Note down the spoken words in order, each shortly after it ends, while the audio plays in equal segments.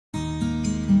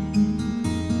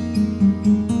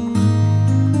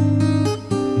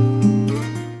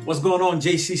What's going on,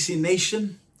 JCC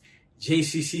Nation,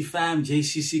 JCC fam,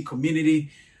 JCC community?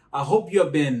 I hope you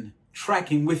have been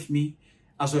tracking with me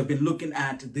as I've been looking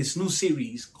at this new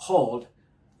series called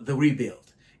The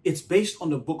Rebuild. It's based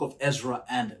on the book of Ezra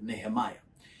and Nehemiah.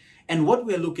 And what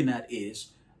we're looking at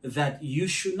is that you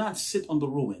should not sit on the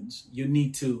ruins, you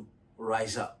need to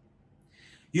rise up.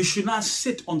 You should not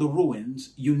sit on the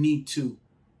ruins, you need to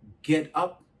get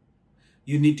up,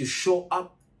 you need to show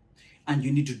up, and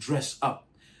you need to dress up.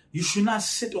 You should not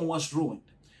sit on what's ruined,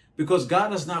 because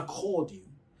God has not called you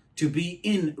to be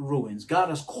in ruins. God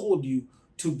has called you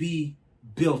to be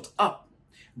built up.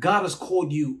 God has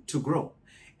called you to grow.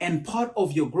 And part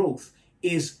of your growth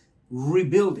is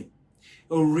rebuilding,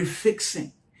 or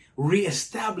refixing,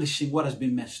 reestablishing what has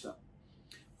been messed up.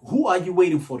 Who are you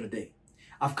waiting for today?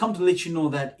 I've come to let you know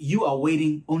that you are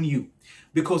waiting on you,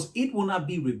 because it will not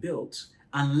be rebuilt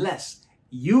unless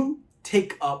you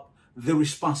take up the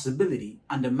responsibility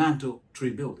and the mantle to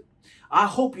rebuild it. I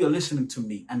hope you're listening to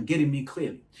me and getting me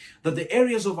clearly that the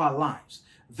areas of our lives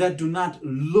that do not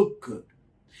look good,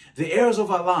 the areas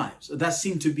of our lives that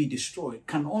seem to be destroyed,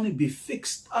 can only be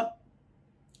fixed up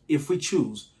if we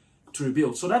choose to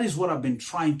rebuild. So that is what I've been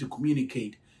trying to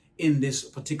communicate in this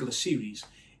particular series.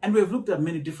 And we've looked at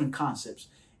many different concepts.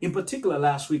 In particular,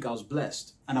 last week I was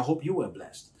blessed, and I hope you were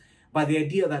blessed, by the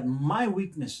idea that my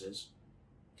weaknesses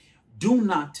do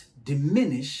not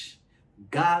diminish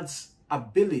God's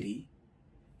ability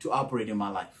to operate in my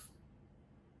life.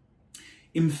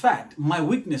 In fact, my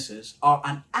weaknesses are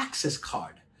an access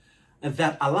card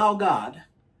that allow God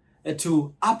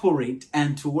to operate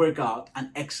and to work out an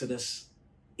exodus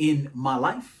in my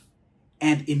life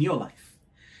and in your life.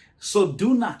 So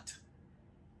do not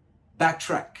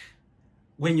backtrack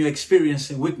when you're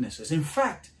experiencing weaknesses. In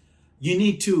fact, you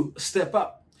need to step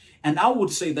up. And I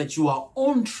would say that you are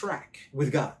on track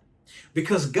with God,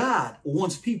 because God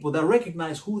wants people that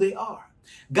recognize who they are.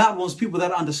 God wants people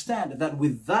that understand that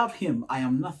without Him, I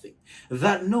am nothing.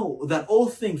 That know that all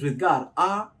things with God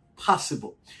are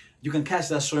possible. You can catch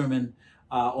that sermon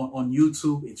on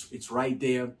YouTube. It's right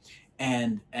there,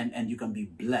 and you can be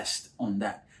blessed on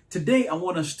that. Today, I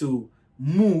want us to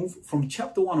move from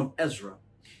chapter 1 of Ezra,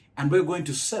 and we're going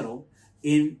to settle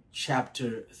in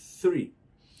chapter 3.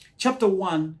 Chapter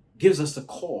 1 gives us the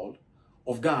call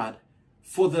of God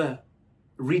for the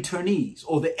returnees,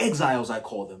 or the exiles, I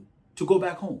call them, to go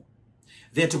back home.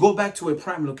 They're to go back to a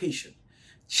prime location.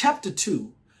 Chapter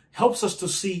 2 helps us to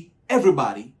see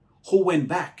everybody who went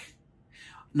back.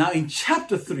 Now in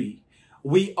chapter 3,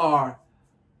 we are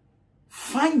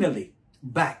finally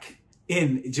back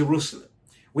in Jerusalem.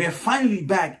 We are finally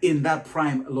back in that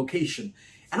prime location.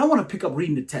 And I want to pick up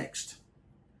reading the text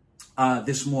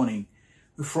this morning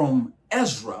from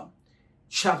Ezra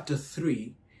chapter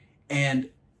 3, and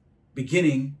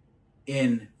beginning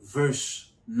in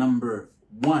verse number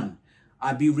 1.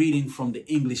 I'll be reading from the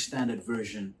English Standard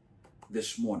Version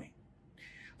this morning.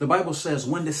 The Bible says,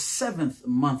 when the 7th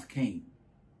month came,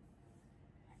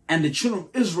 and the children of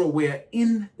Israel were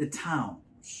in the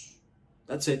towns.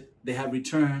 That's it. They had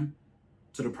returned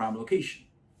to the prime location.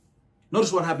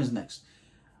 Notice what happens next.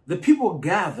 The people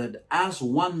gathered as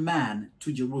one man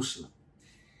to Jerusalem.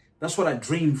 That's what I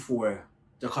dream for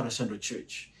Jakarta Central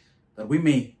Church, that we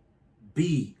may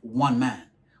be one man.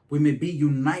 We may be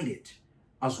united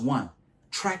as one,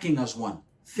 tracking as one,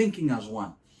 thinking as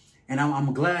one. And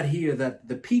I'm glad here that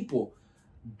the people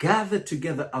gathered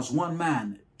together as one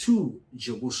man to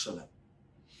Jerusalem.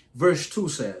 Verse 2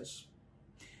 says,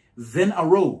 then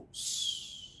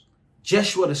arose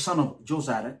Jeshua the son of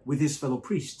Jozadak with his fellow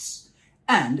priests,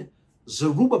 and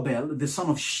Zerubbabel the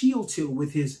son of Shealtiel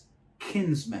with his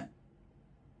kinsmen.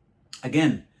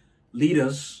 Again,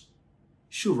 leaders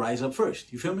should rise up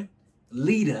first. You feel me?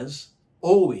 Leaders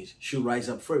always should rise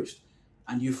up first.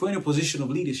 And if you're in a position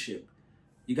of leadership,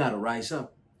 you got to rise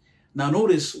up. Now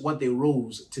notice what they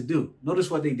rose to do. Notice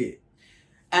what they did.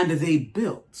 And they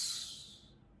built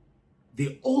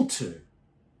the altar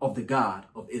of the God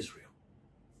of Israel.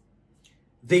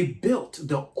 They built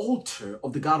the altar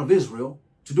of the God of Israel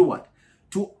to do what?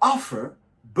 To offer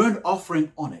burnt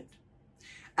offering on it,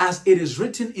 as it is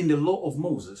written in the law of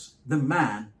Moses, the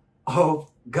man of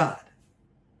God.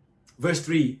 Verse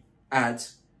 3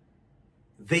 adds,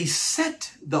 they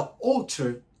set the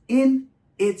altar in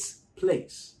its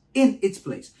place,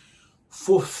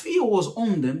 for fear was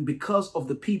on them because of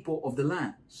the people of the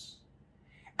lands.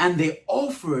 And they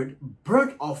offered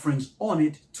burnt offerings on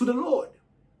it to the Lord.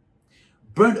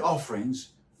 Burnt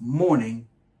offerings morning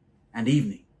and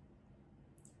evening.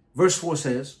 Verse 4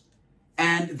 says,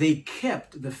 and they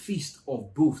kept the feast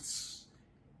of booths.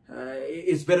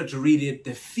 It's better to read it,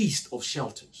 the feast of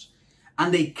shelters.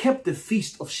 And they kept the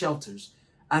Feast of Shelters,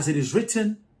 as it is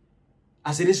written,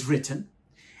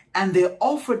 and they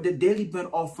offered the daily burnt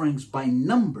offerings by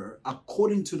number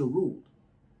according to the rule,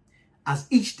 as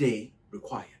each day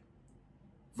required.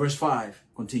 Verse 5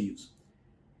 continues.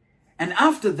 And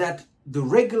after that, the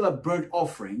regular burnt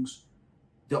offerings,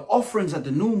 the offerings at the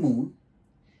new moon,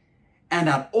 and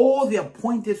at all the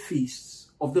appointed feasts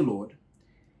of the Lord,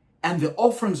 and the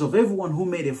offerings of everyone who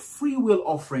made a free will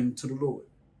offering to the Lord.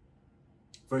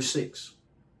 Verse 6.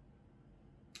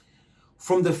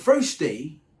 From the first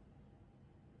day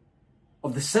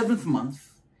of the 7th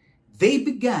month, they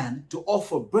began to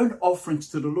offer burnt offerings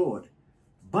to the Lord.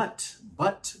 But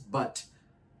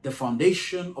the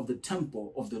foundation of the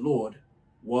temple of the Lord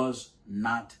was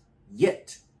not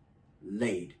yet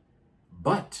laid.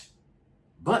 But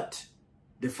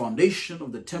the foundation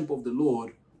of the temple of the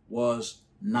Lord was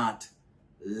not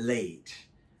laid.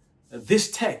 This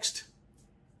text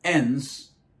ends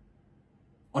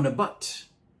on a but.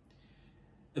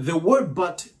 The word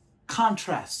but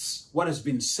contrasts what has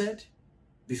been said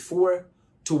before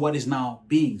to what is now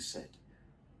being said.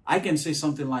 I can say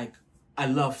something like, I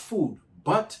love food,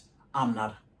 but I'm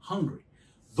not hungry.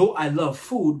 Though I love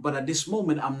food, but at this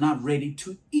moment, I'm not ready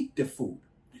to eat the food.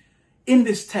 In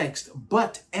this text,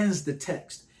 but ends the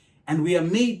text, and we are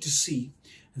made to see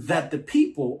that the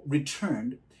people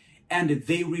returned and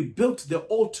they rebuilt the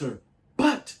altar,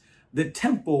 but the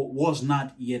temple was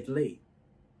not yet laid.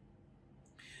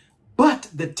 But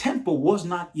the temple was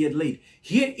not yet laid.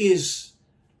 Here is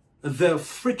the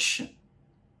friction.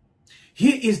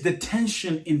 Here is the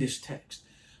tension in this text.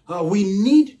 We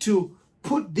need to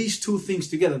put these two things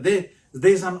together.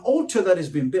 There's an altar that has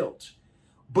been built,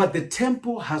 but the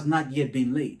temple has not yet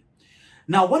been laid.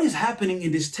 Now, what is happening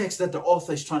in this text that the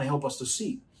author is trying to help us to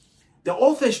see? The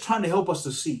author is trying to help us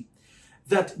to see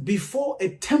that before a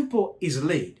temple is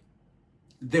laid,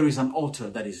 there is an altar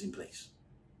that is in place.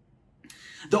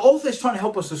 The author is trying to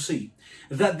help us to see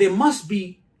that there must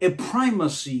be a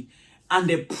primacy and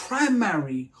a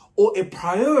primary or a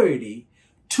priority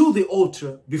to the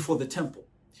altar before the temple.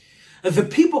 The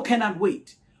people cannot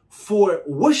wait for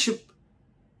worship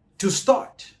to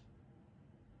start.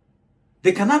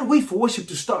 They cannot wait for worship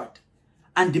to start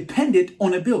and depend it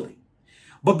on a building.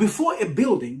 But before a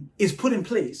building is put in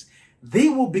place, they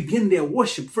will begin their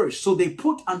worship first. So they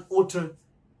put an altar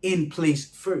in place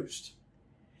first.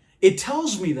 It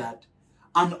tells me that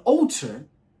an altar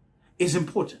is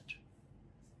important.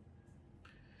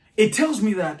 It tells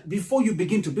me that before you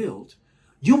begin to build,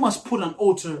 you must put an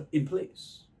altar in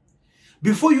place.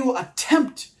 Before you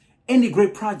attempt any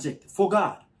great project for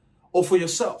God or for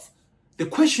yourself, the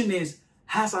question is,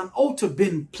 has an altar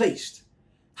been placed?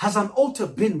 Has an altar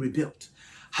been rebuilt?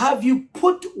 Have you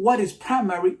put what is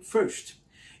primary first?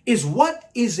 Is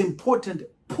what is important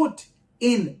put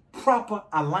in proper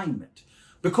alignment?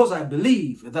 Because I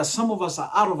believe that some of us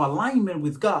are out of alignment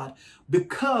with God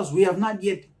because we have not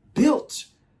yet built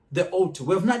the altar.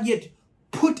 We have not yet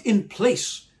put in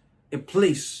place a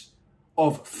place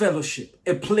of fellowship,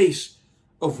 a place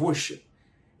of worship.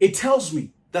 It tells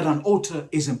me that an altar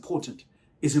is important.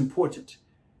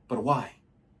 But why?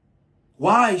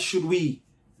 Why should we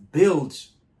build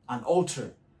an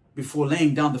altar before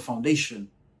laying down the foundation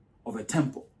of a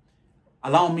temple?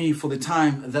 Allow me, for the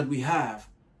time that we have,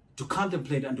 to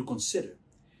contemplate and to consider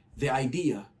the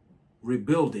idea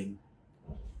rebuilding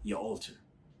your altar.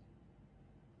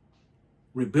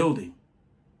 Rebuilding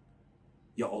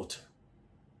your altar.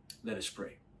 Let us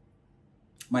pray.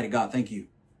 Mighty God, thank you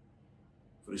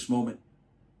for this moment.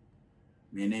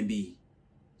 May your name be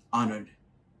honored.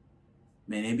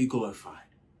 May your name be glorified.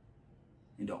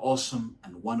 In the awesome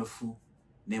and wonderful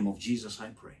name of Jesus, I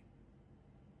pray.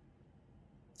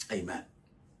 Amen.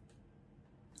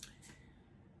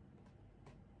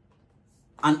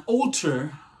 An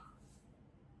altar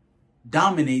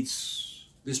dominates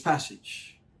this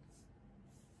passage.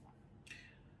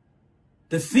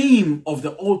 The theme of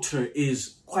the altar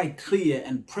is quite clear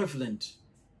and prevalent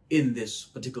in this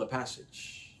particular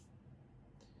passage.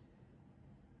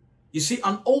 You see,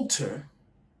 an altar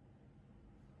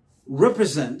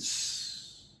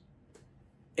represents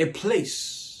a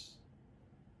place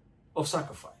of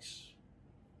sacrifice.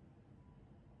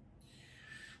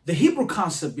 The Hebrew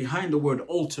concept behind the word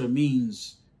altar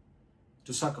means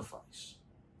to sacrifice.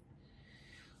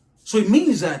 So it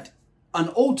means that an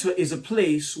altar is a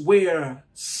place where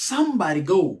somebody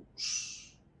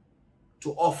goes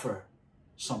to offer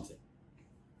something.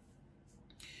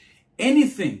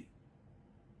 Anything,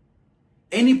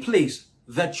 any place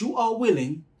that you are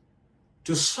willing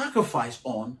to sacrifice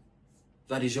on,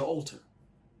 that is your altar.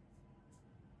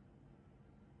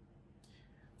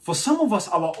 For some of us,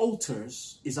 our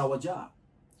altars is our job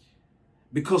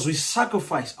because we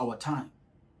sacrifice our time.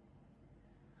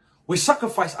 We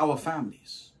sacrifice our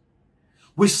families.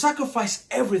 We sacrifice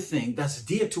everything that's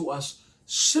dear to us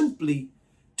simply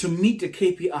to meet the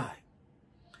KPI,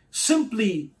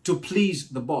 simply to please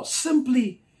the boss,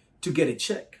 simply to get a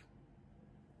check.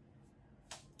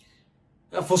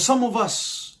 For some of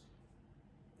us,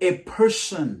 a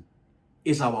person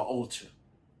is our altar.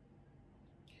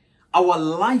 Our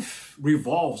life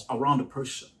revolves around a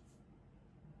person.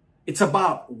 It's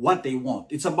about what they want.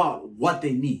 It's about what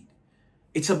they need.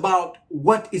 It's about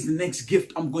what is the next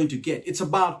gift I'm going to get. It's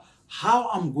about how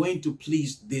I'm going to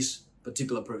please this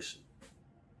particular person.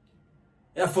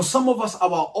 For some of us,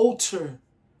 our altar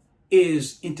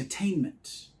is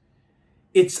entertainment.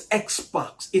 It's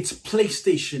Xbox, it's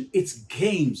PlayStation, it's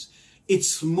games,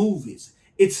 it's movies,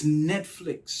 it's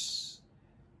Netflix.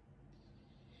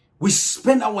 We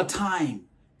spend our time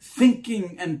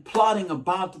thinking and plotting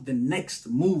about the next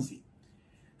movie.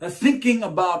 Thinking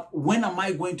about when am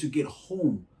I going to get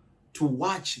home to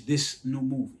watch this new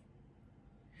movie.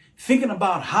 Thinking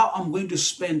about how I'm going to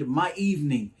spend my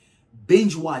evening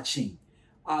binge watching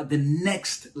the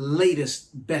next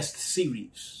latest best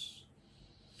series.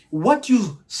 What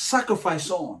you sacrifice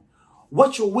on,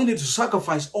 what you're willing to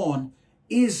sacrifice on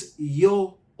is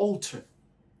your altar.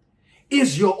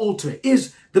 Is your altar,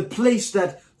 is the place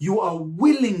that you are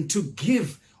willing to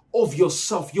give of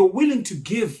yourself. You're willing to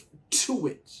give to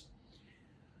it.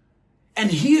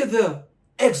 And here the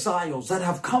exiles that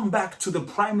have come back to the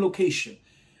prime location,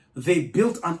 they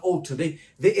built an altar. They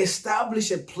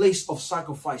established a place of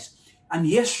sacrifice. And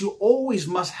yes, you always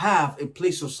must have a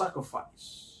place of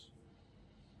sacrifice.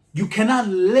 You cannot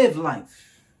live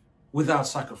life without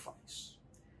sacrifice.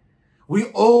 We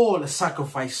all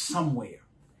sacrifice somewhere.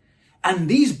 And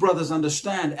these brothers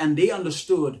understand, and they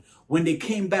understood when they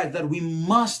came back, that we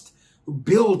must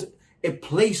build a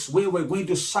place where we're going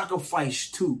to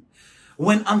sacrifice to.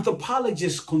 When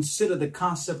anthropologists consider the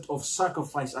concept of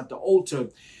sacrifice at the altar,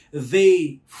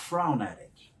 they frown at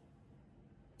it.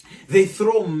 They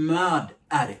throw mud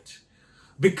at it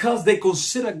because they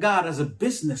consider God as a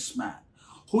businessman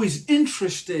who is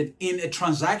interested in a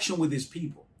transaction with his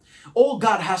people. All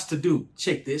God has to do,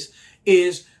 check this,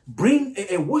 is bring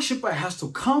a worshiper has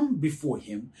to come before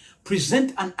him,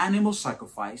 present an animal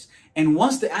sacrifice, and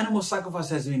once the animal sacrifice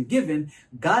has been given,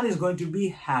 God is going to be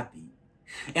happy.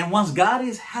 And once God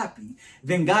is happy,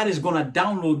 then God is going to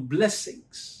download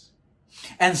blessings.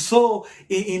 And so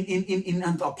in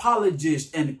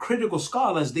anthropologists and critical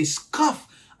scholars, they scoff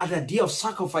at the idea of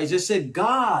sacrifice. They said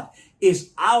God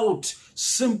is out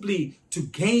simply to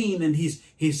gain, and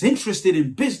he's interested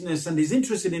in business, and he's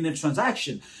interested in a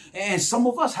transaction. And some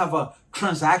of us have a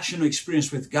transactional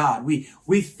experience with God.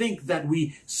 We think that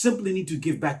we simply need to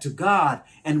give back to God,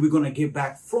 and we're going to give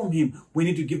back from him. We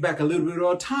need to give back a little bit of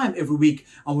our time every week,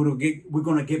 and we're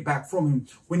going to get back from him.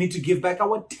 We need to give back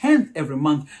our 10th every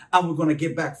month, and we're going to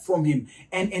get back from him.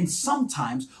 And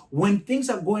sometimes when things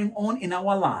are going on in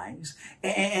our lives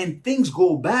and things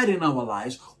go bad in our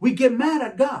lives, we get mad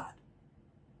at God.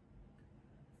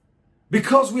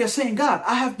 Because we are saying, God,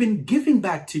 I have been giving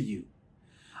back to you.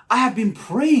 I have been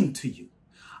praying to you.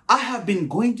 I have been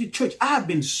going to church. I have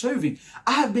been serving.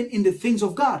 I have been in the things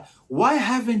of God. Why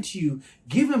haven't you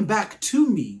given back to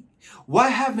me? Why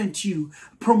haven't you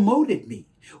promoted me?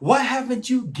 Why haven't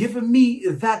you given me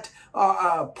that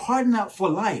partner for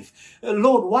life?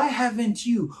 Lord, why haven't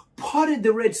you parted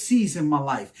the Red Seas in my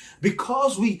life?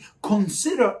 Because we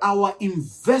consider our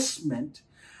investment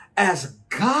as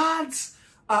God's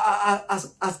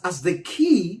as the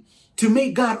key to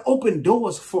make God open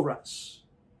doors for us.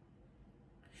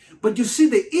 But you see,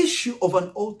 the issue of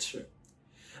an altar,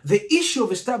 the issue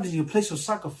of establishing a place of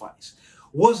sacrifice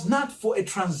was not for a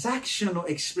transactional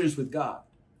experience with God.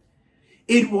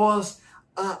 It was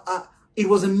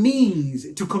a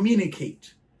means to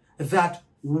communicate that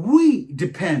we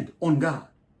depend on God.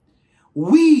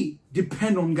 We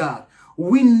depend on God.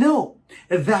 We know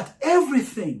that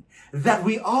everything that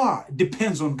we are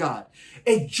depends on God.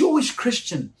 A Jewish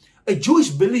Christian, a Jewish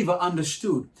believer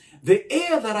understood the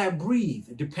air that I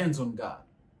breathe depends on God.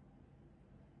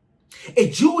 A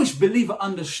Jewish believer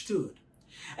understood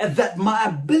that my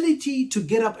ability to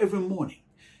get up every morning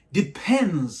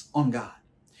depends on God.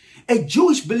 A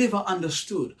Jewish believer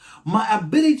understood my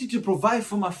ability to provide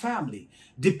for my family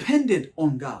depended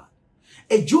on God.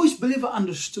 A Jewish believer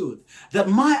understood that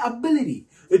my ability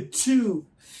to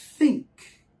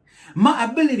think, my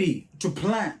ability to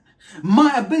plan,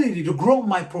 My ability to grow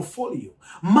my portfolio,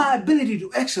 my ability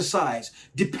to exercise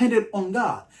depended on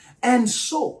God. And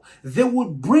so they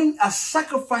would bring a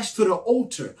sacrifice to the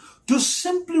altar to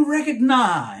simply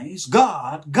recognize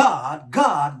God, God,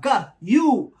 God, God.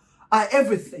 You are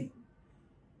everything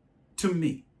to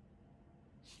me.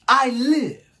 I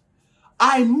live,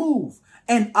 I move,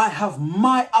 and I have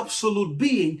my absolute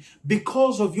being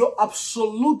because of your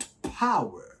absolute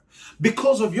power,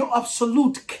 because of your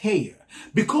absolute care,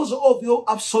 because of your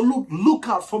absolute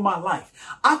lookout for my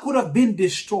life. I could have been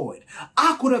destroyed.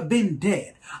 I could have been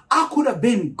dead. I could have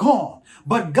been gone.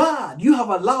 But God, you have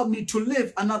allowed me to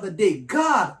live another day.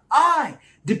 God, I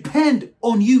depend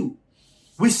on you.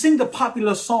 We sing the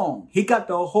popular song, He got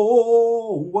the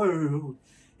whole world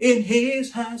in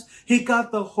His hands. He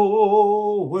got the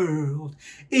whole world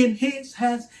in His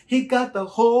hands. He got the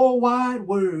whole wide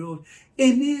world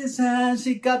in His hands.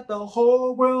 He got the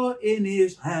whole world in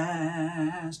His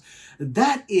hands.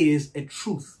 That is a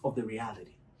truth of the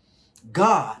reality.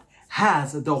 God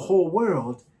has the whole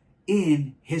world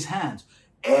in His hands.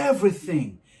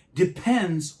 Everything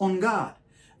depends on God.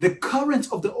 The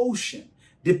currents of the ocean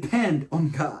depend on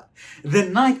God. The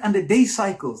night and the day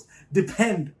cycles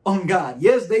depend on God.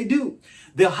 Yes, they do.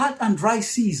 The hot and dry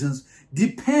seasons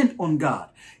depend on God.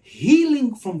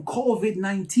 Healing from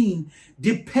COVID-19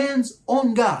 depends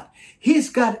on God.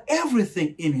 He's got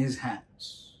everything in His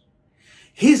hands.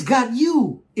 He's got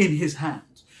you in His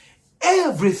hands.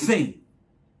 Everything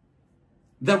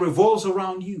that revolves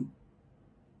around you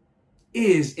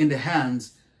is in the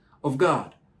hands of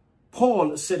God.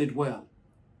 Paul said it well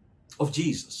of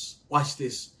Jesus. Watch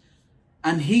this.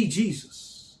 And He,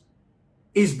 Jesus,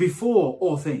 is before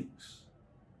all things,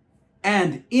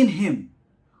 and in Him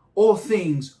all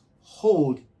things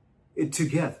hold it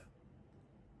together.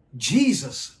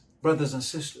 Jesus, brothers and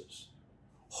sisters,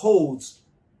 holds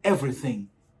everything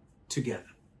together.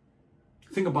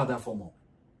 Think about that for a moment.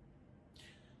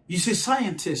 You see,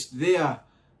 scientists, they are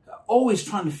always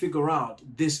trying to figure out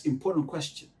this important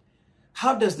question.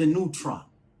 How does the neutron,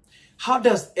 how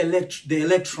does the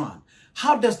electron,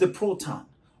 how does the proton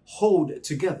hold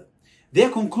together? Their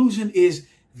conclusion is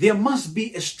there must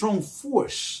be a strong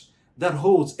force that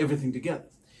holds everything together.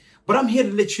 But I'm here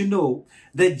to let you know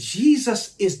that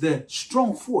Jesus is the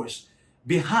strong force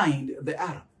behind the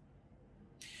atom.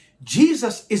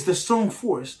 Jesus is the strong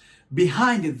force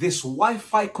behind this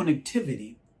Wi-Fi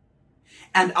connectivity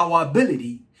and our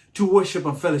ability to worship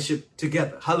and fellowship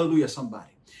together. Hallelujah, somebody.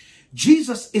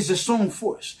 Jesus is the strong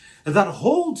force that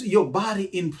holds your body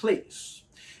in place.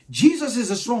 Jesus is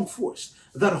a strong force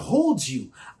that holds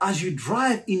you as you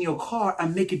drive in your car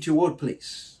and make it to your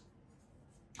workplace.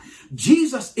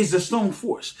 Jesus is a strong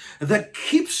force that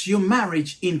keeps your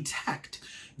marriage intact.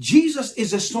 Jesus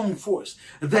is a strong force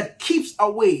that keeps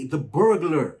away the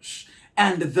burglars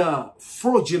and the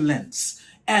fraudulents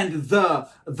and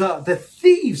the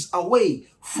thieves away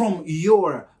from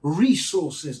your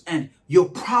resources and your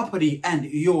property and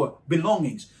your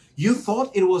belongings. You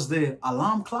thought it was the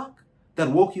alarm clock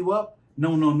that woke you up?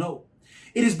 No, no, no.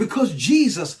 It is because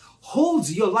Jesus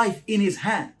holds your life in His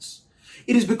hands.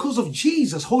 It is because of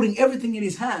Jesus holding everything in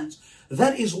His hands.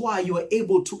 That is why you are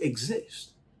able to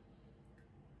exist.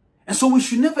 And so we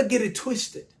should never get it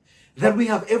twisted that we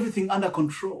have everything under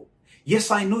control.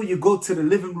 Yes, I know you go to the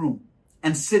living room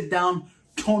and sit down,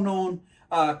 turn on,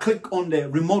 click on the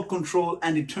remote control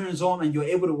and it turns on and you're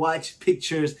able to watch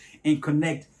pictures and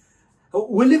connect.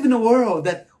 We live in a world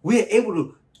that we're able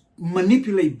to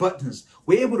manipulate buttons.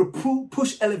 We're able to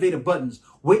push elevator buttons.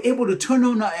 We're able to turn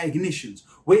on our ignitions.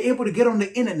 We're able to get on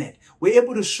the internet. We're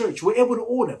able to search. We're able to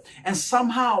order. And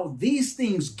somehow these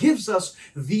things gives us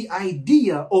the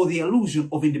idea or the illusion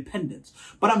of independence.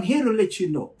 But I'm here to let you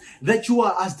know that you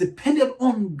are as dependent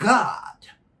on God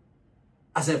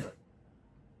as ever.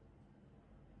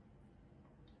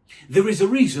 There is a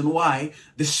reason why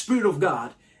the Spirit of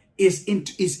God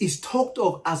is talked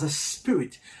of as a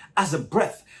spirit, as a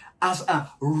breath, as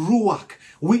a ruach.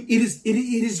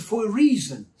 It is for a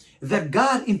reason that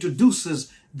God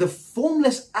introduces the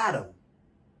formless Adam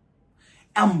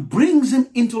and brings him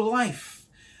into life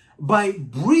by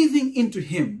breathing into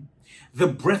him the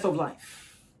breath of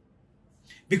life.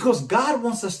 Because God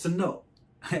wants us to know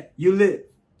you live,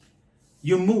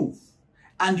 you move,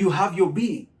 and you have your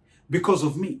being because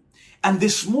of me. And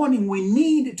this morning we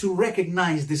need to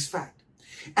recognize this fact.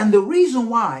 And the reason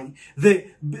why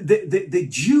the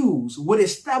Jews would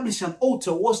establish an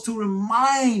altar was to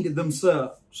remind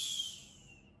themselves,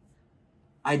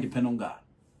 I depend on God.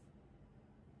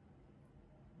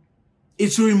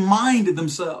 It's to remind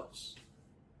themselves,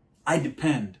 I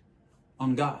depend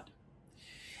on God.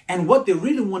 And what they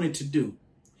really wanted to do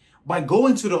by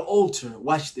going to the altar,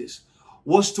 watch this,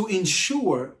 was to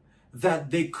ensure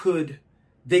that they could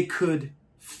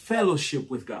fellowship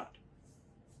with God.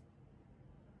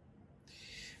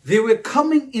 They were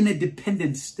coming in a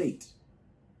dependent state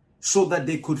so that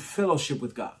they could fellowship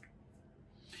with God,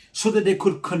 so that they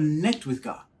could connect with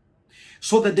God,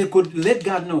 so that they could let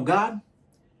God know, God,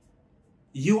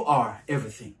 you are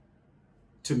everything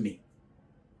to me.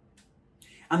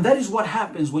 And that is what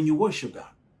happens when you worship God.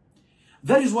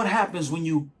 That is what happens when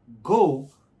you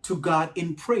go to God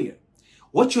in prayer.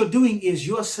 What you're doing is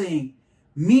you're saying,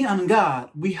 me and God,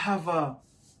 we have a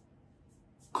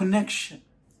connection.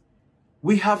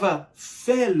 We have a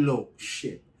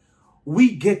fellowship.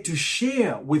 We get to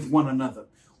share with one another.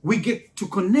 We get to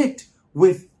connect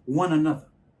with one another.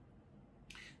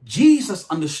 Jesus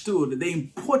understood the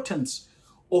importance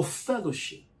of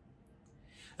fellowship.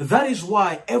 That is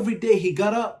why every day he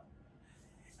got up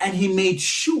and he made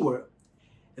sure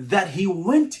that he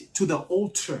went to the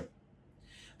altar.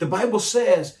 The Bible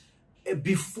says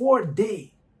before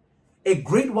day, a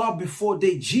great while before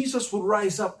day, Jesus would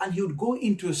rise up and he would go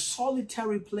into a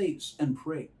solitary place and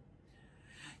pray.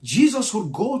 Jesus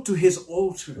would go to his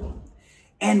altar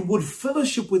and would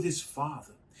fellowship with his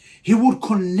Father. He would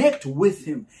connect with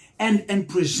him and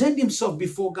present himself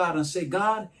before God and say,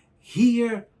 God,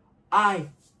 here I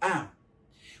am.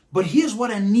 But here's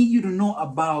what I need you to know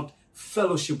about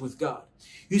fellowship with God.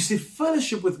 You see,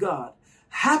 fellowship with God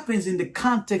happens in the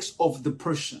context of the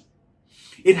person.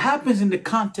 It happens in the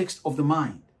context of the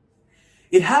mind.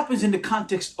 It happens in the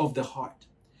context of the heart.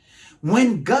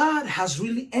 When God has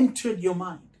really entered your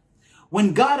mind,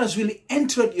 when God has really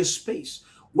entered your space,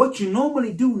 what you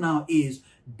normally do now is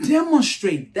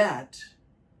demonstrate that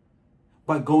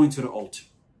by going to the altar.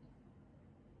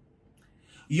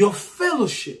 Your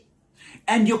fellowship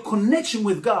and your connection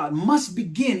with God must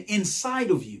begin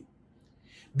inside of you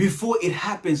before it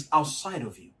happens outside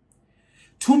of you.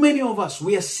 Too many of us,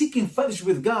 we are seeking fellowship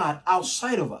with God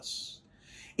outside of us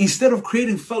instead of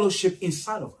creating fellowship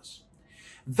inside of us.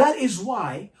 That is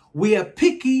why we are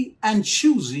picky and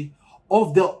choosy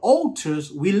of the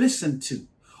altars we listen to,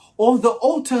 or the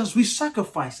altars we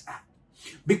sacrifice at.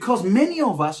 Because many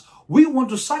of us, we want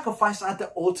to sacrifice at the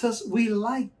altars we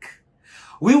like.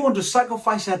 We want to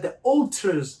sacrifice at the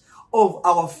altars of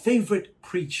our favorite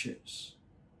preachers.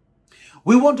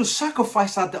 We want to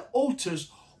sacrifice at the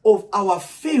altars of our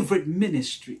favorite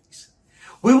ministries.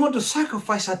 We want to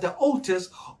sacrifice at the altars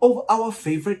of our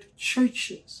favorite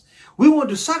churches. We want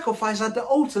to sacrifice at the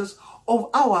altars of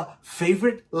our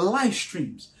favorite live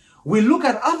streams. We look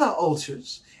at other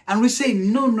altars and we say,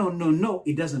 no, no, no, no,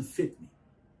 it doesn't fit me.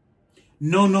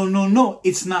 No, no, no, no,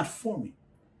 it's not for me.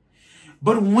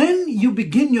 But when you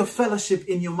begin your fellowship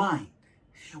in your mind,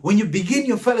 when you begin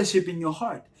your fellowship in your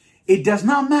heart, it does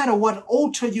not matter what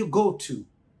altar you go to,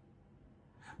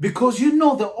 because you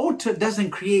know the altar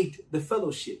doesn't create the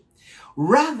fellowship.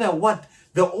 Rather, what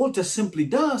the altar simply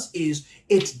does is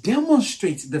it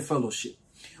demonstrates the fellowship.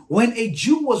 When a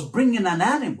Jew was bringing an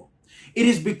animal, it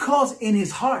is because in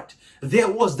his heart there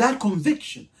was that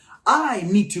conviction. I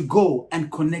need to go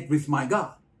and connect with my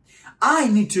God. I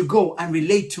need to go and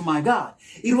relate to my God.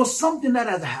 It was something that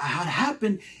had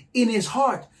happened in his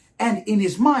heart and in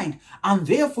his mind. And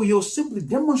therefore, you're simply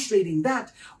demonstrating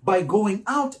that by going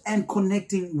out and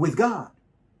connecting with God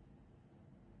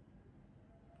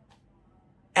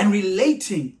and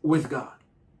relating with God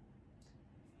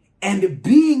and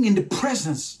being in the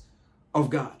presence of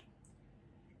God.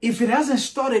 If it hasn't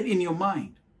started in your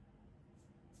mind,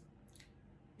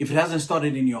 if it hasn't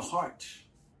started in your heart,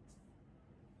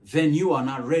 then you are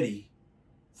not ready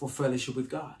for fellowship with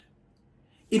God.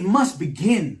 It must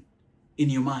begin in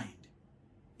your mind.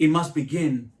 It must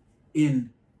begin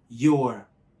in your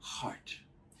heart.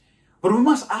 But we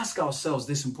must ask ourselves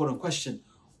this important question.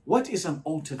 What is an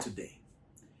altar today?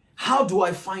 How do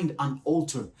I find an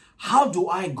altar? How do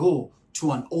I go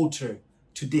to an altar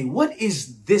today? What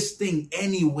is this thing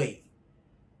anyway?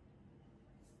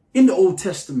 In the Old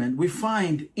Testament, we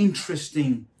find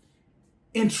interesting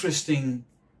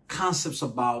concepts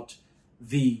about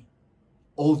the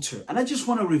altar. And I just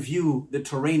want to review the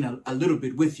terrain a little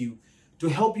bit with you to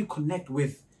help you connect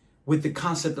with the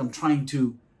concept I'm trying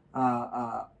to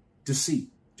see,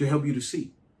 to help you to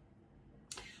see.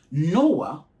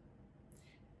 Noah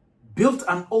built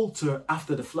an altar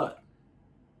after the flood.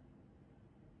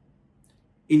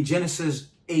 In Genesis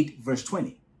 8, verse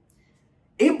 20.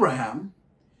 Abraham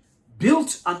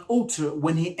built an altar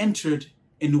when he entered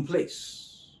a new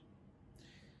place.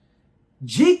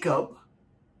 Jacob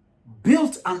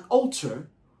built an altar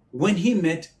when he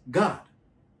met God.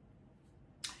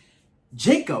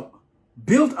 Jacob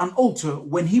built an altar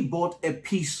when he bought a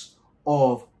piece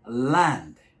of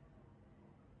land.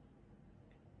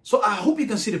 So I hope you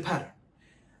can see the pattern.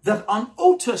 That an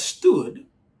altar stood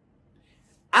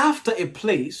after a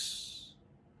place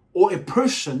or a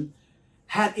person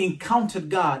had encountered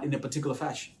God in a particular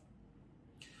fashion.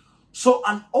 So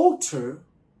an altar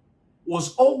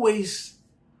was always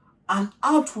an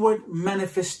outward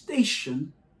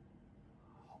manifestation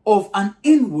of an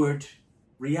inward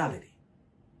reality.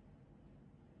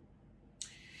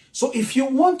 So if you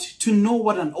want to know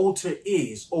what an altar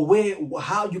is, or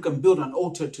how you can build an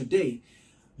altar today,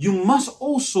 you must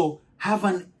also have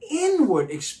an inward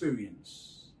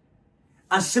experience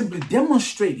and simply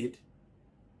demonstrate it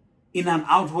in an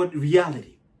outward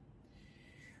reality.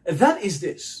 That is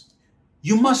this: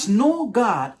 you must know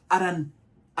God at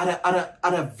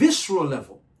a visceral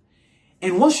level.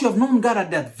 And once you have known God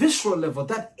at that visceral level,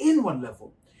 that inward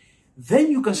level, then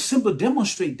you can simply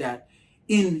demonstrate that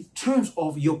in terms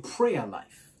of your prayer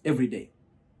life every day,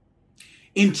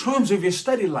 in terms of your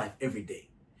study life every day,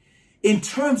 in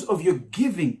terms of your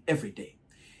giving every day,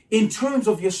 in terms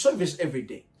of your service every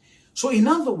day. So in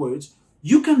other words,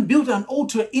 you can build an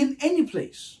altar in any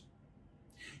place.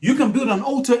 You can build an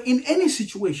altar in any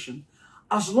situation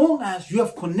as long as you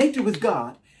have connected with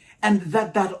God, and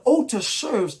that altar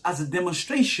serves as a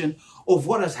demonstration of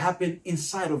what has happened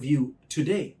inside of you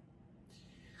today.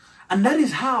 And that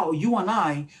is how you and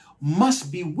I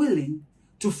must be willing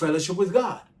to fellowship with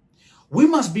God. We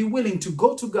must be willing to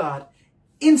go to God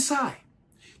inside,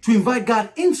 to invite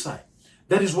God inside.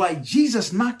 That is why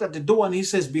Jesus knocked at the door and he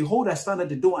says, "Behold, I stand at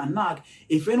the door and knock.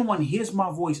 If anyone hears my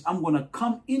voice, I'm going to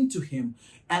come into him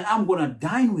and I'm going to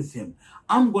dine with him.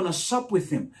 I'm going to sup with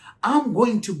him. I'm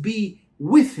going to be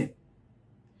with him."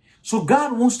 So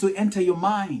God wants to enter your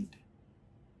mind.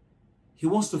 He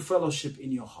wants to fellowship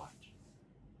in your heart.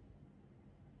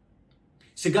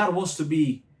 See, God wants to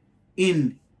be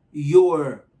in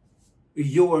your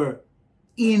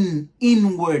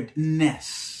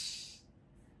inwardness.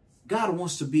 God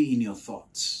wants to be in your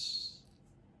thoughts.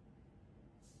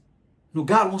 No,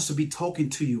 God wants to be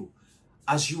talking to you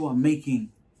as you are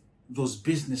making those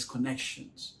business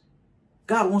connections.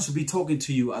 God wants to be talking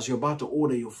to you as you're about to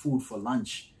order your food for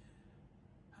lunch.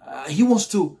 He wants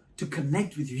to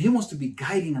connect with you. He wants to be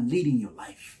guiding and leading your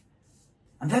life.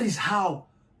 And that is how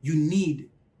you need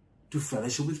to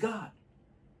fellowship with God.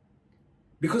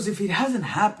 Because if it hasn't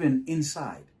happened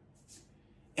inside,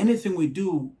 anything we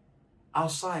do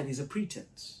outside is a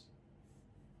pretense.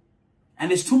 And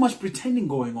there's too much pretending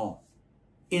going on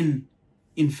in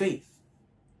faith.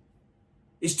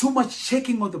 It's too much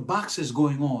checking of the boxes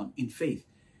going on in faith.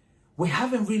 We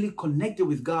haven't really connected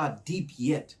with God deep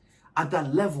yet at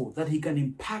that level that he can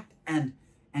impact and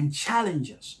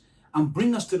challenge us and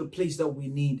bring us to the place that we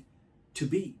need to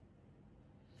be.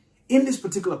 In this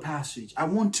particular passage, I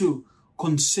want to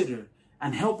consider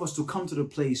and help us to come to the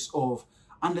place of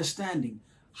understanding,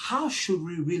 how should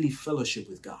we really fellowship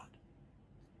with God?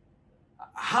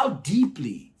 How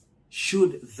deeply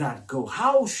should that go?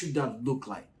 How should that look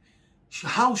like?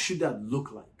 How should that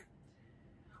look like?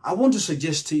 I want to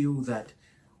suggest to you that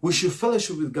we should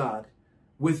fellowship with God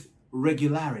with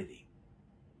regularity.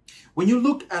 When you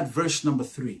look at verse number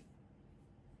 3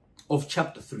 of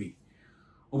chapter 3,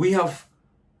 we have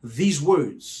these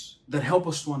words that help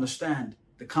us to understand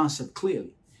the concept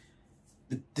clearly.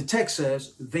 The text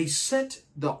says, "They set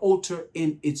the altar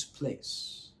in its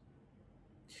place.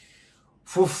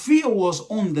 For fear was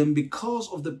on them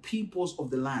because of the peoples of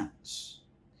the lands.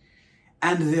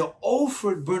 And they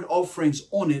offered burnt offerings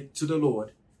on it to the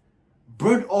Lord,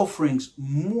 burnt offerings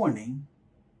morning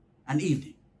and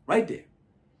evening." Right there.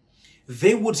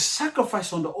 They would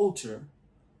sacrifice on the altar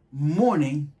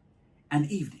morning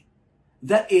and evening.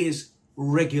 That is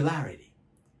regularity.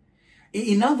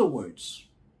 In other words,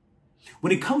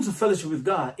 when it comes to fellowship with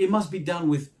God, it must be done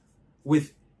with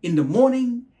in the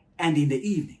morning and in the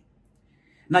evening.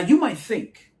 Now, you might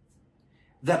think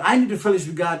that I need to fellowship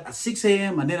with God at 6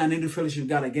 a.m. and then I need to fellowship with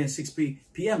God again 6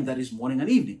 p.m. That is morning and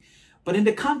evening. But in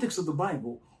the context of the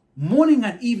Bible, morning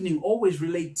and evening always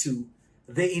relate to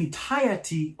the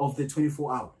entirety of the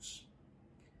 24 hours.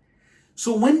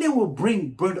 So when they will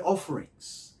bring burnt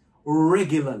offerings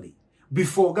regularly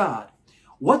before God,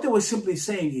 what they were simply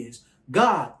saying is,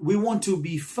 God, we want to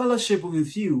be fellowshiping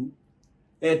with you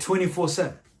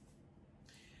 24/7.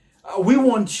 We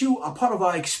want you a part of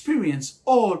our experience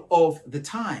all of the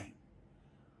time.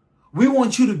 We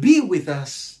want you to be with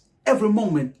us every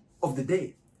moment of the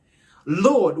day.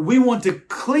 Lord, we want to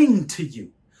cling to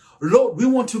you. Lord, we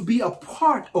want to be a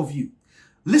part of you.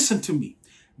 Listen to me.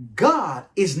 God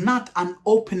is not an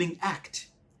opening act.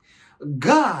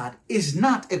 God is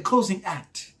not a closing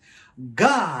act.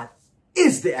 God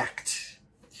is the act.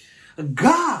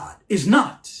 God is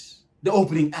not the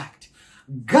opening act.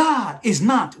 God is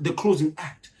not the closing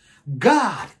act.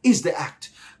 God is the act.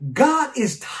 God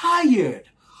is tired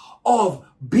of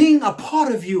being a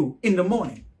part of you in the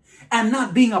morning and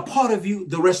not being a part of you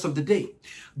the rest of the day.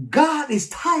 God is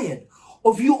tired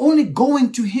of you only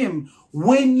going to him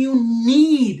when you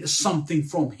need something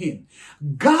from him.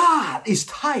 God is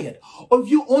tired of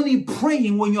you only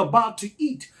praying when you're about to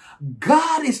eat.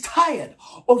 God is tired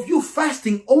of you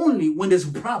fasting only when there's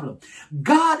a problem.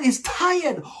 God is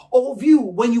tired of you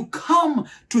when you come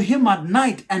to him at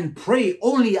night and pray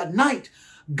only at night.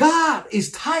 God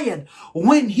is tired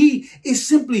when he is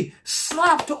simply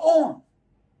slapped on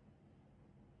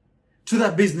to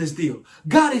that business deal.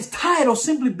 God is tired of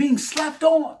simply being slapped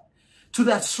on to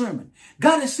that sermon.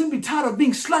 God is simply tired of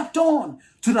being slapped on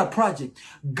to that project.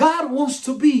 God wants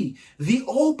to be the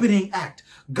opening act.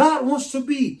 God wants to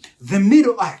be the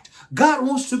middle act. God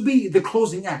wants to be the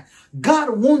closing act.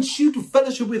 God wants you to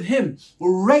fellowship with him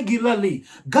regularly.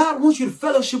 God wants you to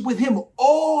fellowship with him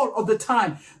all of the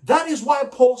time. That is why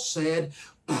Paul said,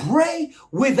 pray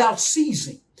without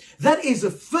ceasing. That is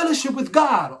a fellowship with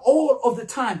God all of the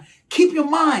time. Keep your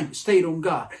mind stayed on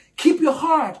God. Keep your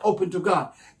heart open to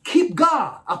God. Keep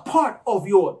God a part of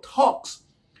your talks.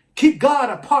 Keep God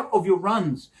a part of your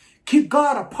runs. Keep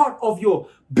God a part of your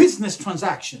business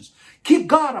transactions. Keep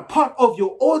God a part of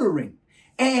your ordering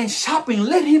and shopping.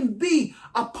 Let him be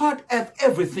a part of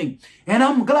everything. And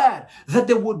I'm glad that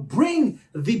they would bring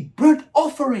the burnt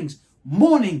offerings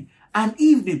morning and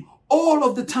evening all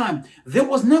of the time. There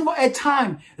was never a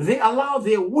time they allowed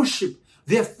their worship,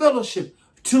 their fellowship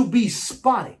to be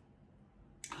spotty,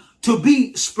 to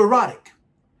be sporadic.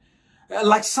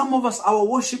 Like some of us, our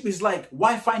worship is like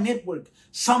Wi-Fi network.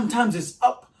 Sometimes it's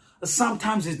up,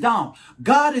 sometimes it's down.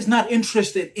 God is not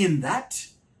interested in that.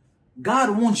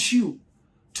 God wants you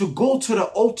to go to the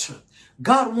altar.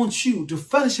 God wants you to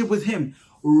fellowship with him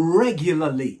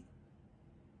regularly.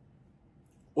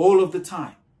 All of the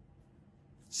time.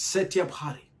 Setiap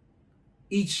hari.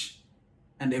 Each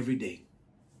and every day.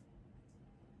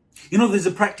 You know, there's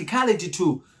a practicality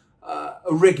to a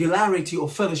regularity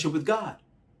of fellowship with God.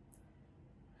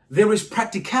 There is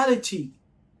practicality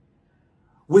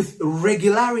with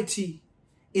regularity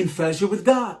in fellowship with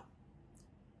God.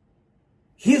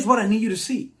 Here's what I need you to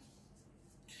see.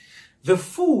 The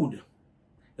food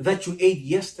that you ate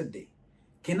yesterday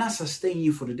cannot sustain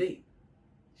you for the day.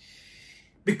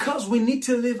 Because we need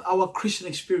to live our Christian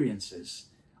experiences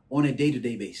on a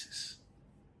day-to-day basis.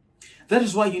 That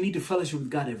is why you need to fellowship with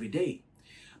God every day.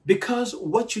 Because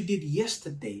what you did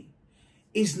yesterday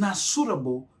is not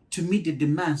suitable to meet the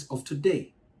demands of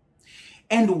today.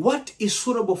 And what is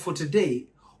suitable for today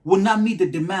will not meet the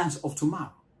demands of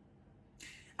tomorrow.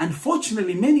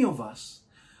 Unfortunately, many of us,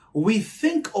 we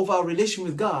think of our relation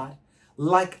with God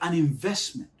like an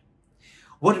investment.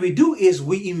 What we do is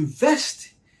we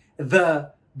invest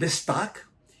the stock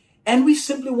and we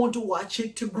simply want to watch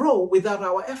it to grow without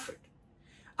our effort.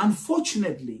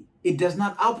 Unfortunately, it does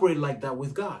not operate like that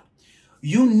with God.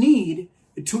 You need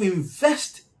to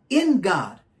invest in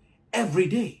God every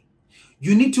day.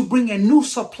 You need to bring a new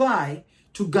supply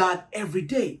to God every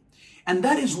day. And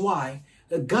that is why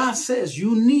God says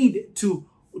you need to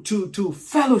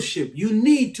fellowship. You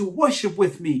need to worship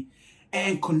with me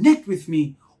and connect with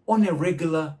me on a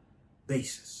regular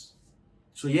basis.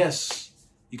 So yes,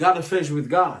 you got to fellowship with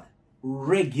God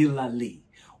regularly,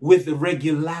 with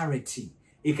regularity.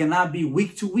 It cannot be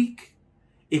week to week.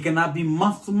 It cannot be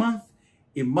month to month.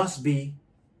 It must be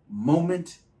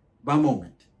moment by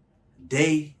moment,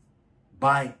 day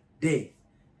by day.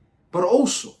 But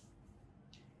also,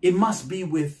 it must be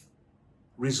with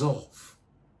resolve.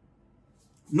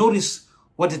 Notice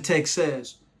what the text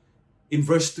says in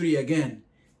verse 3 again.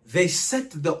 They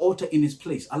set the altar in its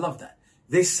place. I love that.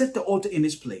 They set the altar in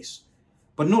its place.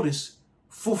 But notice,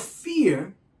 for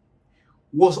fear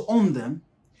was on them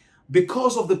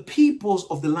because of the peoples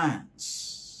of the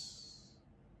lands.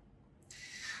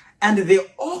 And they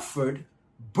offered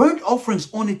burnt offerings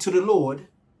only to the Lord,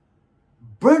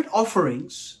 burnt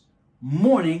offerings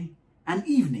morning and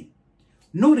evening.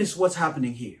 Notice what's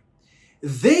happening here.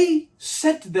 They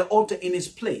set the altar in its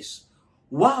place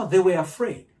while they were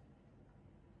afraid.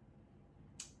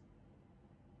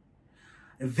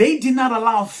 They did not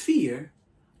allow fear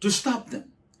to stop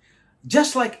them.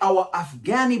 Just like our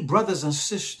Afghani brothers and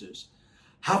sisters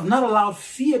have not allowed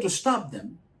fear to stop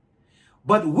them,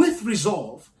 but with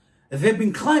resolve, they've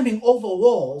been climbing over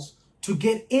walls to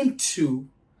get into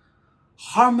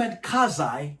Hamid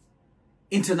Karzai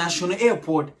International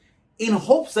Airport in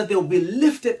hopes that they'll be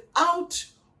lifted out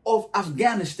of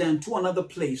Afghanistan to another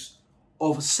place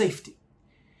of safety.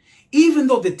 Even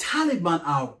though the Taliban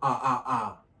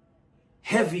are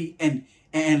heavy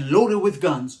and loaded with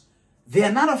guns, they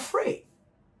are not afraid.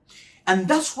 And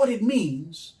that's what it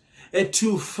means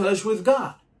to fellowship with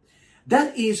God.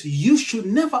 That is, you should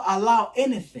never allow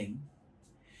anything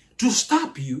to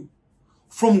stop you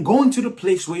from going to the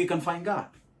place where you can find God.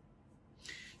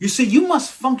 You see, you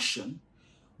must function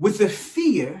with a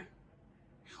fear,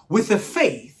 with a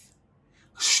faith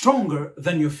stronger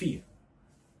than your fear.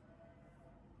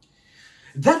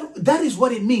 That is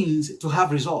what it means to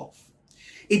have resolve.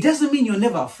 It doesn't mean you're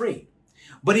never afraid,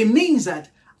 but it means that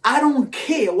I don't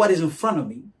care what is in front of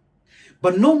me,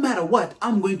 but no matter what,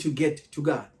 I'm going to get to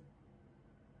God.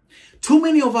 Too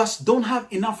many of us don't have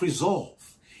enough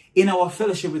resolve in our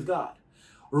fellowship with God.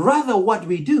 Rather, what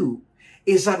we do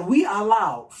is that we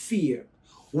allow fear,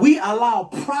 we allow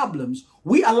problems,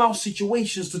 we allow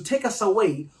situations to take us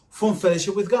away from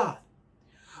fellowship with God.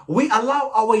 We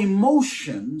allow our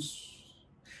emotions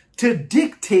to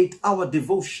dictate our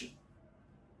devotion.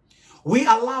 We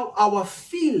allow our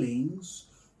feelings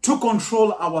to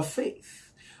control our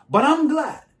faith. But I'm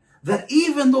glad that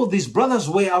even though these brothers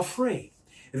were afraid,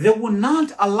 they will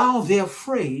not allow their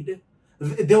fear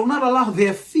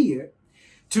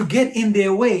to get in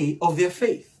their way of their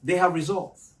faith. They have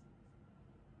resolve.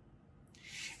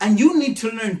 And you need to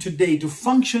learn today to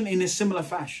function in a similar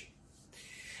fashion.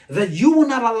 That you will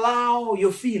not allow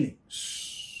your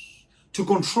feelings to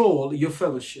control your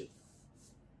fellowship,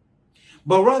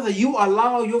 but rather you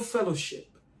allow your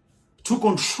fellowship to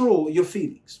control your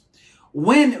feelings.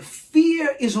 When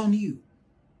fear is on you,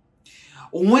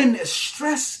 when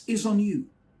stress is on you,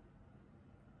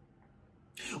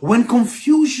 when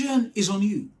confusion is on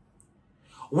you,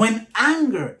 when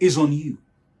anger is on you,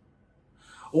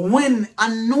 when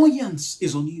annoyance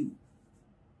is on you,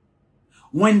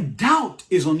 when doubt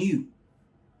is on you,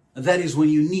 that is when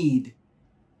you need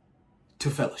to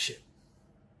fellowship.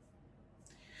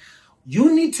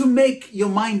 You need to make your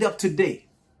mind up today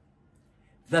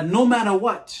that no matter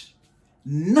what,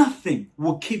 nothing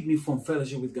will keep me from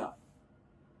fellowship with God.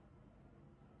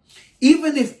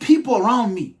 Even if people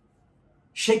around me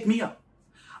shake me up,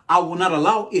 I will not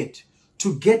allow it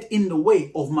to get in the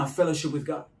way of my fellowship with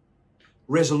God.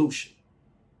 Resolution.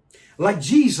 Like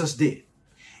Jesus did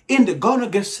in the Garden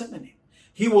of Gethsemane.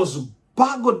 He was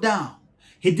boggled down.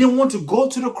 He didn't want to go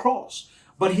to the cross,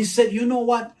 but he said, you know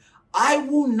what? I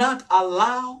will not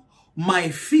allow my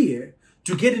fear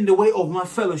to get in the way of my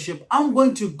fellowship. I'm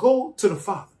going to go to the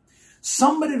Father.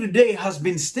 Somebody today has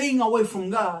been staying away from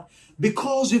God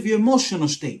because of your emotional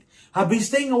state. Have been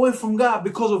staying away from God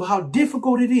because of how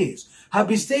difficult it is. Have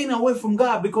been staying away from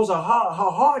God because of how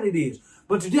hard it is.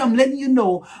 But today I'm letting you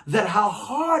know that how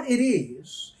hard it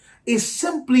is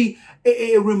simply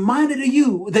a reminder to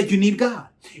you that you need God.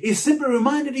 It's simply a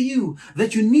reminder to you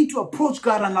that you need to approach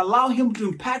God and allow Him to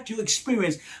impact your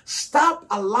experience. Stop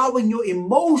allowing your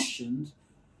emotions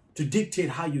to dictate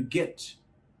how you get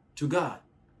to God.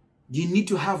 You need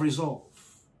to have resolve.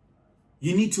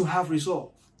 You need to have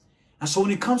resolve. And so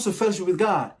when it comes to fellowship with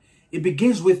God, it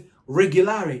begins with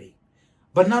regularity.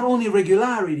 But not only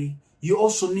regularity, you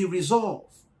also need resolve.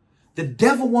 The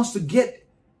devil wants to get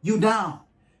you down.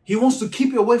 He wants to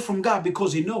keep you away from God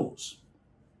because he knows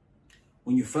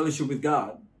when you fellowship with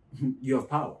God, you have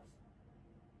power.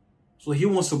 So he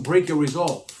wants to break your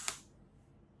resolve.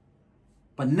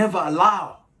 But never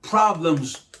allow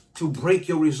problems to break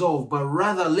your resolve, but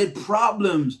rather let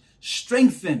problems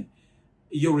strengthen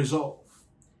your resolve.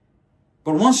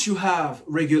 But once you have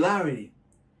regularity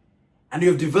and you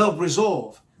have developed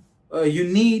resolve, you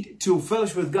need to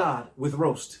fellowship with God with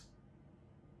roast.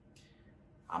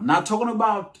 I'm not talking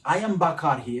about ayam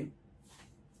bakar here.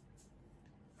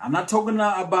 I'm not talking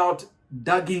about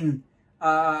daging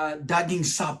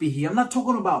sapi here. I'm not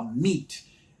talking about meat.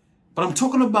 But I'm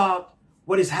talking about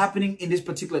what is happening in this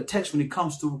particular text when it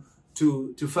comes to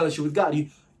fellowship with God.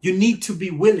 You need to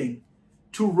be willing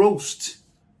to roast.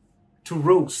 To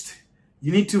roast.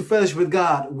 You need to fellowship with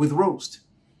God with roast.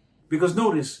 Because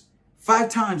notice, 5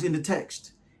 times in the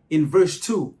text, in verse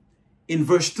 2, in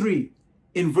verse 3,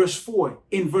 in verse 4,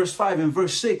 in verse 5, and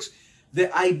verse 6,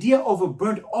 the idea of a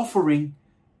burnt offering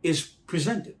is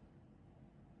presented.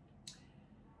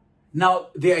 Now,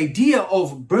 the idea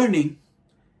of burning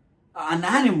an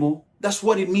animal, that's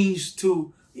what it means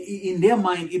to, in their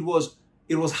mind, it was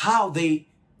how they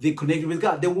connected with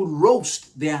God. They would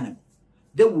roast the animal.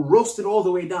 They would roast it all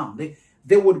the way down.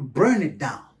 They would burn it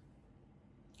down.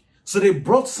 So they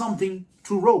brought something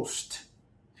to roast.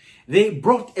 They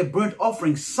brought a burnt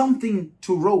offering, something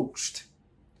to roast.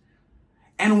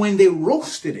 And when they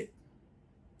roasted it,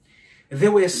 they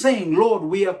were saying, Lord,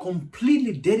 we are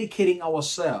completely dedicating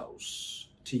ourselves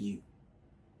to you.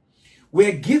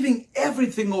 We're giving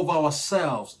everything of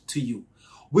ourselves to you.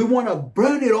 We want to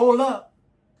burn it all up.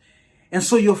 And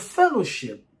so your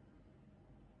fellowship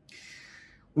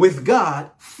with God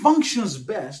functions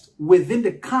best within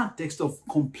the context of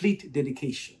complete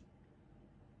dedication.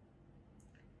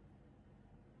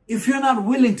 If you're not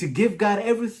willing to give God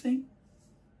everything,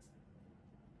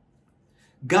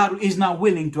 God is not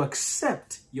willing to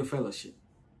accept your fellowship.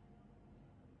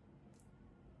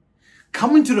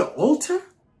 Coming to the altar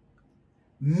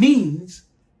means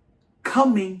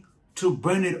coming to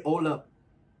burn it all up.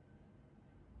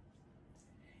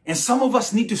 And some of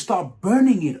us need to start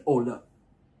burning it all up.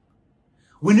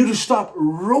 We need to stop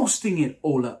roasting it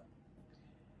all up.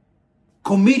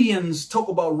 Comedians talk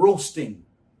about roasting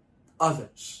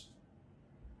others.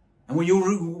 And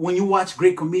when you watch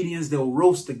great comedians, they'll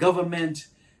roast the government,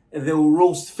 they'll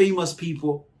roast famous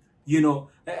people. You know,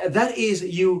 that is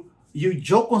you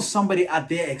joke on somebody at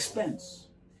their expense.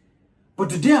 But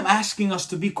today I'm asking us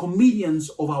to be comedians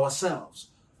of ourselves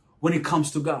when it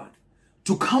comes to God.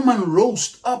 To come and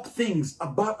roast up things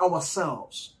about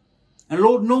ourselves. And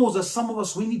Lord knows that some of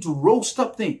us, we need to roast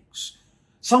up things.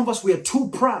 Some of us, we are too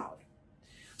proud.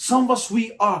 Some of us,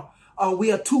 we are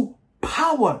too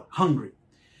power hungry.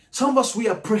 Some of us, we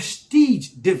are prestige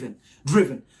driven.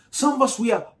 Some of us,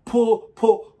 we are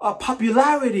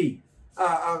popularity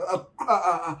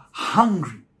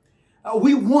hungry.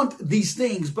 We want these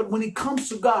things, but when it comes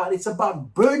to God, it's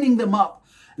about burning them up,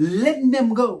 letting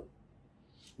them go.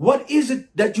 What is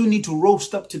it that you need to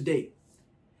roast up today?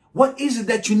 What is it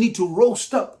that you need to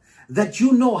roast up that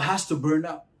you know has to burn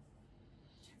up?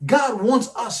 God wants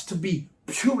us to be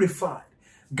purified.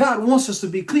 God wants us to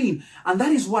be clean. And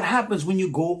that is what happens when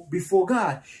you go before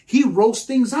God. He roasts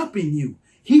things up in you.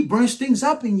 He burns things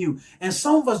up in you. And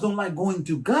some of us don't like going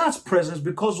to God's presence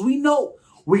because we know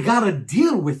we got to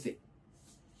deal with it.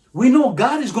 We know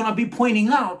God is going to be pointing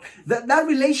out that that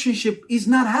relationship is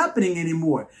not happening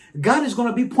anymore. God is going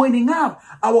to be pointing out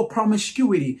our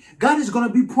promiscuity. God is going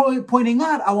to be pointing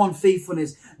out our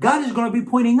unfaithfulness. God is going to be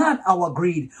pointing out our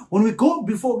greed. When we go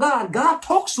before God, God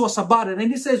talks to us about it.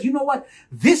 And he says, you know what?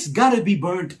 This got to be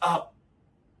burnt up.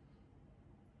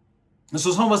 And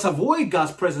so some of us avoid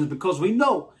God's presence because we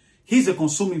know he's a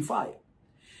consuming fire.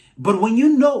 But when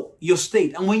you know your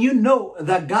state and when you know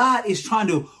that God is trying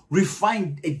to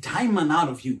refine a diamond out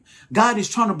of you, God is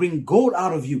trying to bring gold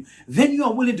out of you, then you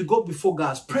are willing to go before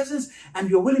God's presence and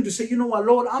you're willing to say, you know what,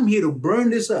 Lord, I'm here to burn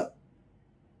this up.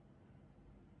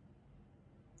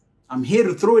 I'm here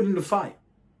to throw it in the fire.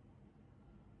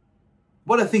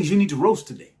 What are things you need to roast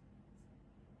today?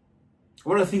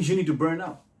 What are things you need to burn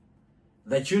up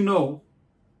that you know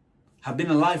have been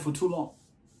alive for too long?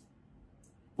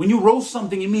 When you roast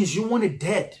something, it means you want it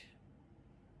dead.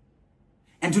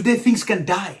 And today things can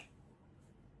die.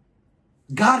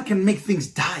 God can make things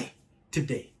die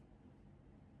today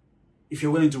if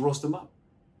you're willing to roast them up.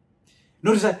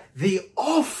 Notice that they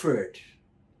offered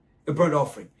a burnt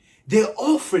offering. They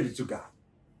offered it to God.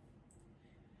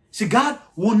 See, God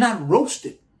will not roast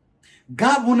it.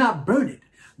 God will not burn it.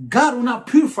 God will not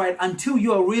purify it until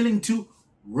you are willing to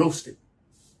roast it.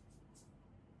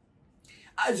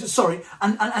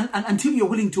 Until you're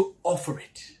willing to offer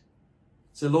it.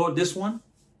 Say, Lord, this one,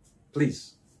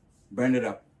 please burn it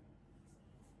up.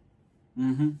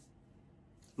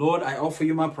 Lord, I offer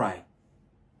you my pride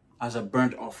as a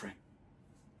burnt offering.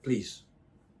 Please.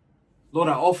 Lord,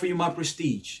 I offer you my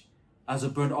prestige as a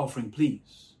burnt offering.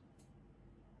 Please.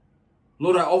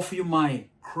 Lord, I offer you my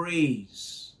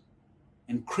praise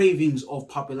and cravings of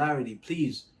popularity.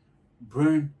 Please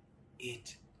burn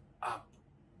it up.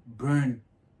 Burn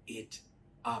it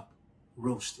up.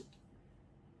 Roast it.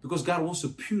 Because God wants to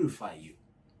purify you.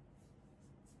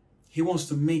 He wants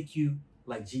to make you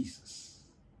like Jesus.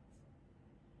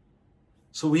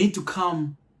 So we need to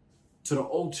come to the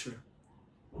altar,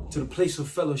 to the place of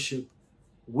fellowship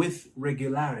with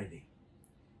regularity.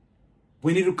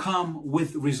 We need to come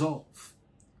with resolve.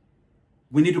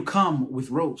 We need to come with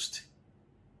roast.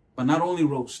 But not only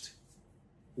roast,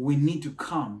 we need to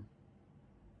come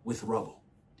with rubble.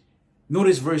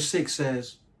 Notice verse 6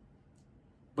 says,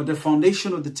 but the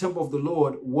foundation of the temple of the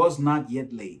Lord was not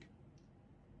yet laid.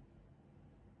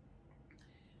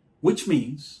 Which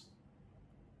means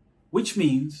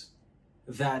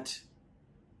that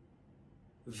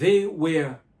they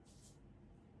were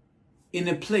in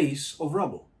a place of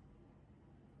rubble.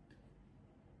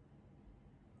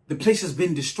 The place has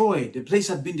been destroyed. The place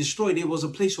had been destroyed. It was a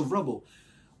place of rubble.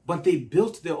 But they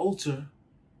built their altar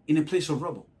in a place of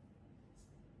rubble.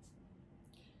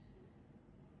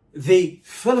 they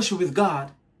fellowship with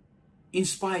God in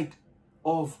spite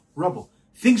of rubble.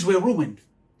 Things were ruined.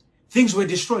 Things were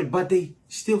destroyed, but they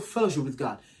still fellowship with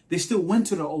God. They still went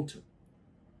to the altar.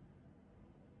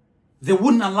 They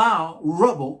wouldn't allow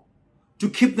rubble to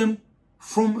keep them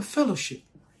from fellowship.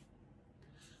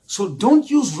 So don't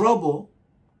use rubble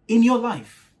in your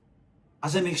life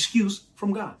as an excuse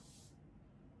from God.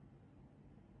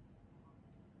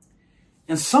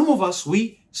 And some of us,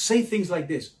 we say things like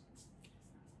this.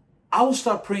 I will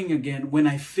start praying again when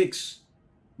I fix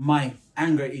my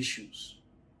anger issues.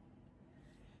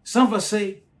 Some of us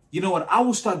say, you know what, I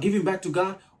will start giving back to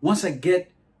God once I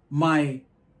get my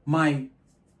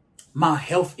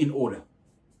health in order.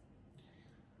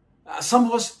 Some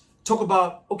of us talk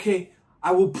about, okay,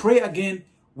 I will pray again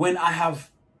when I have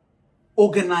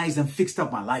organized and fixed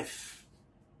up my life.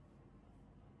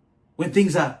 When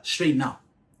things are straightened out.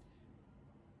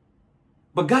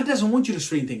 But God doesn't want you to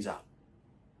straighten things out.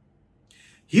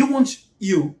 He wants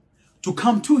you to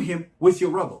come to Him with your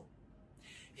rubble.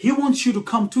 He wants you to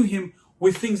come to Him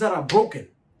with things that are broken,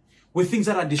 with things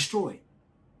that are destroyed.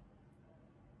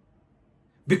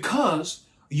 Because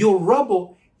your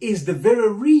rubble is the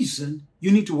very reason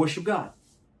you need to worship God.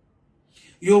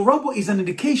 Your rubble is an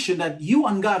indication that you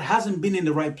and God hasn't been in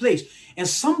the right place. And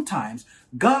sometimes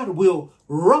God will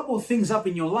rubble things up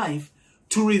in your life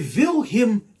to reveal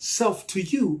Himself to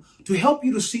you, to help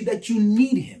you to see that you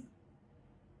need Him.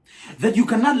 That you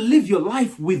cannot live your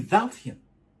life without Him.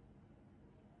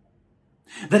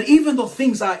 That even though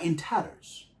things are in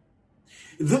tatters,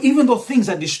 even though things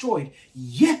are destroyed,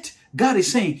 yet God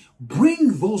is saying,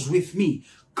 bring those with me.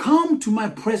 Come to my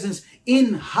presence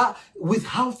with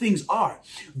how things are.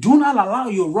 Do not allow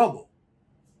your rubble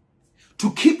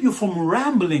to keep you from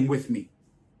rambling with me.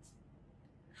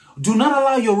 Do not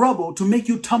allow your rubble to make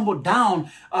you tumble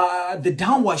down the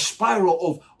downward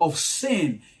spiral of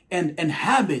sin and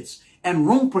habits and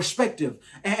wrong perspective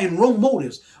and wrong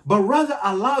motives, but rather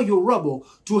allow your rubble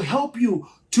to help you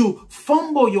to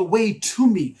fumble your way to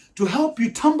me, to help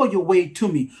you tumble your way to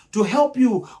me, to help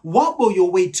you wobble your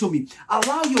way to me.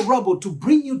 Allow your rubble to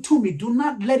bring you to me. Do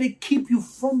not let it keep you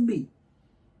from me.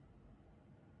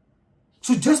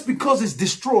 So just because it's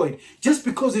destroyed, just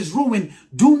because it's ruined,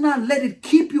 do not let it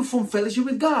keep you from fellowship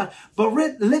with God, but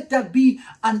let that be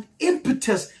an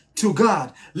impetus to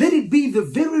God. Let it be the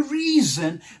very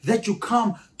reason that you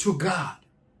come to God.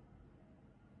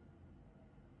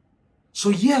 So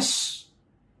yes,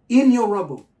 in your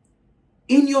rubble,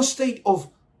 in your state of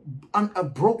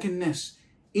brokenness,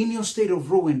 in your state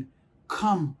of ruin,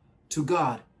 come to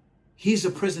God. He's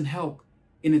a present help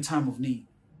in a time of need.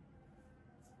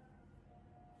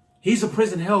 He's a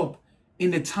present help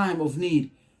in the time of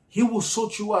need. He will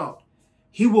sort you out.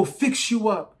 He will fix you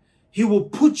up. He will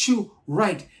put you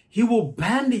right. He will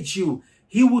bandage you.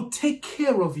 He will take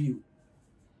care of you.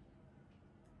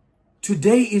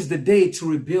 Today is the day to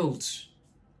rebuild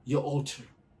your altar.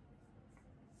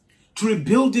 To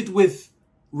rebuild it with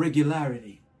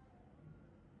regularity.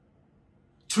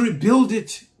 To rebuild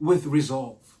it with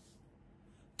resolve.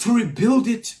 To rebuild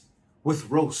it with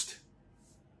roast.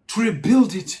 To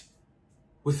rebuild it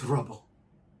with rubble.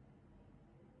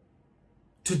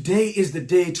 Today is the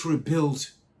day to rebuild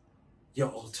your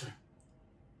altar.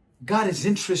 God is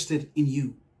interested in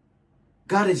you.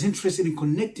 God is interested in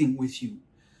connecting with you.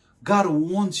 God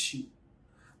wants you.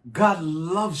 God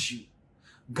loves you.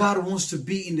 God wants to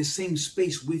be in the same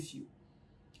space with you.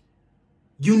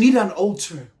 You need an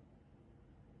altar.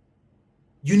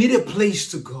 You need a place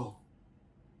to go.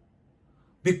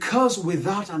 Because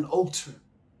without an altar,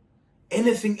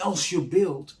 anything else you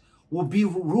build will be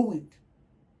ruined.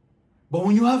 But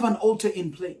when you have an altar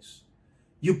in place,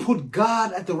 you put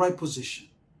God at the right position.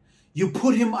 You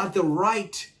put Him at the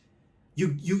right,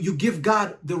 you give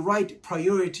God the right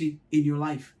priority in your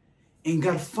life. And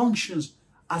God functions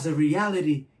as a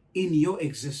reality in your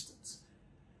existence.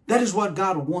 That is what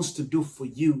God wants to do for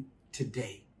you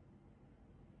today.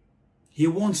 He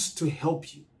wants to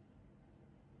help you.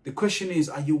 The question is,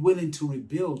 are you willing to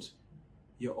rebuild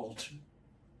your altar?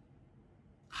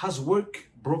 Has work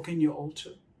broken your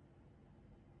altar?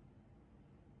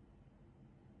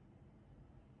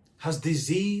 Has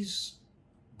disease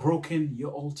broken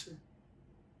your altar?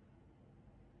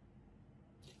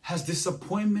 Has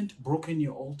disappointment broken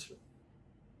your altar?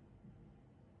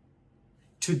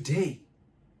 Today,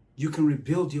 you can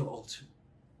rebuild your altar.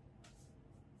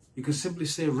 You can simply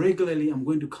say, regularly, I'm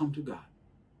going to come to God.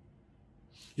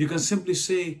 You can simply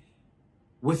say,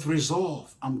 with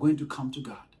resolve, I'm going to come to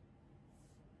God.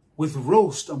 With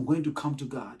roast, I'm going to come to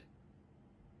God.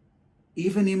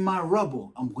 Even in my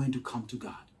rubble, I'm going to come to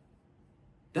God.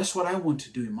 That's what I want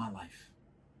to do in my life.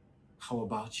 How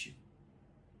about you?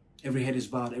 Every head is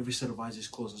bowed, every set of eyes is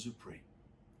closed as we pray.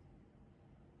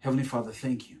 Heavenly Father,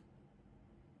 thank you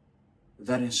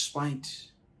that in spite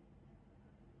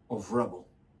of rubble,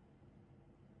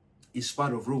 in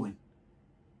spite of ruin,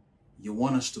 you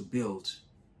want us to build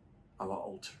our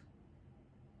altar.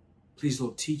 Please,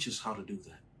 Lord, teach us how to do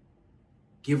that.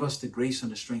 Give us the grace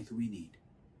and the strength we need.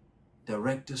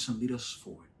 Direct us and lead us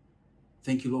forward.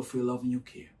 Thank you, Lord, for your love and your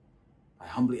care. I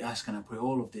humbly ask and I pray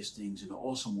all of these things in the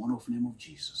awesome, wonderful name of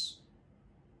Jesus.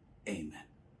 Amen.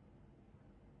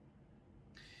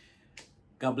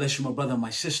 God bless you, my brother and my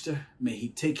sister. May he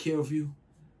take care of you.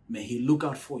 May he look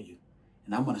out for you.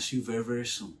 And I'm going to see you very, very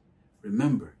soon.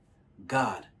 Remember,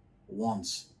 God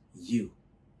wants you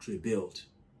to rebuild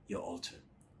your altar.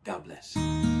 God bless.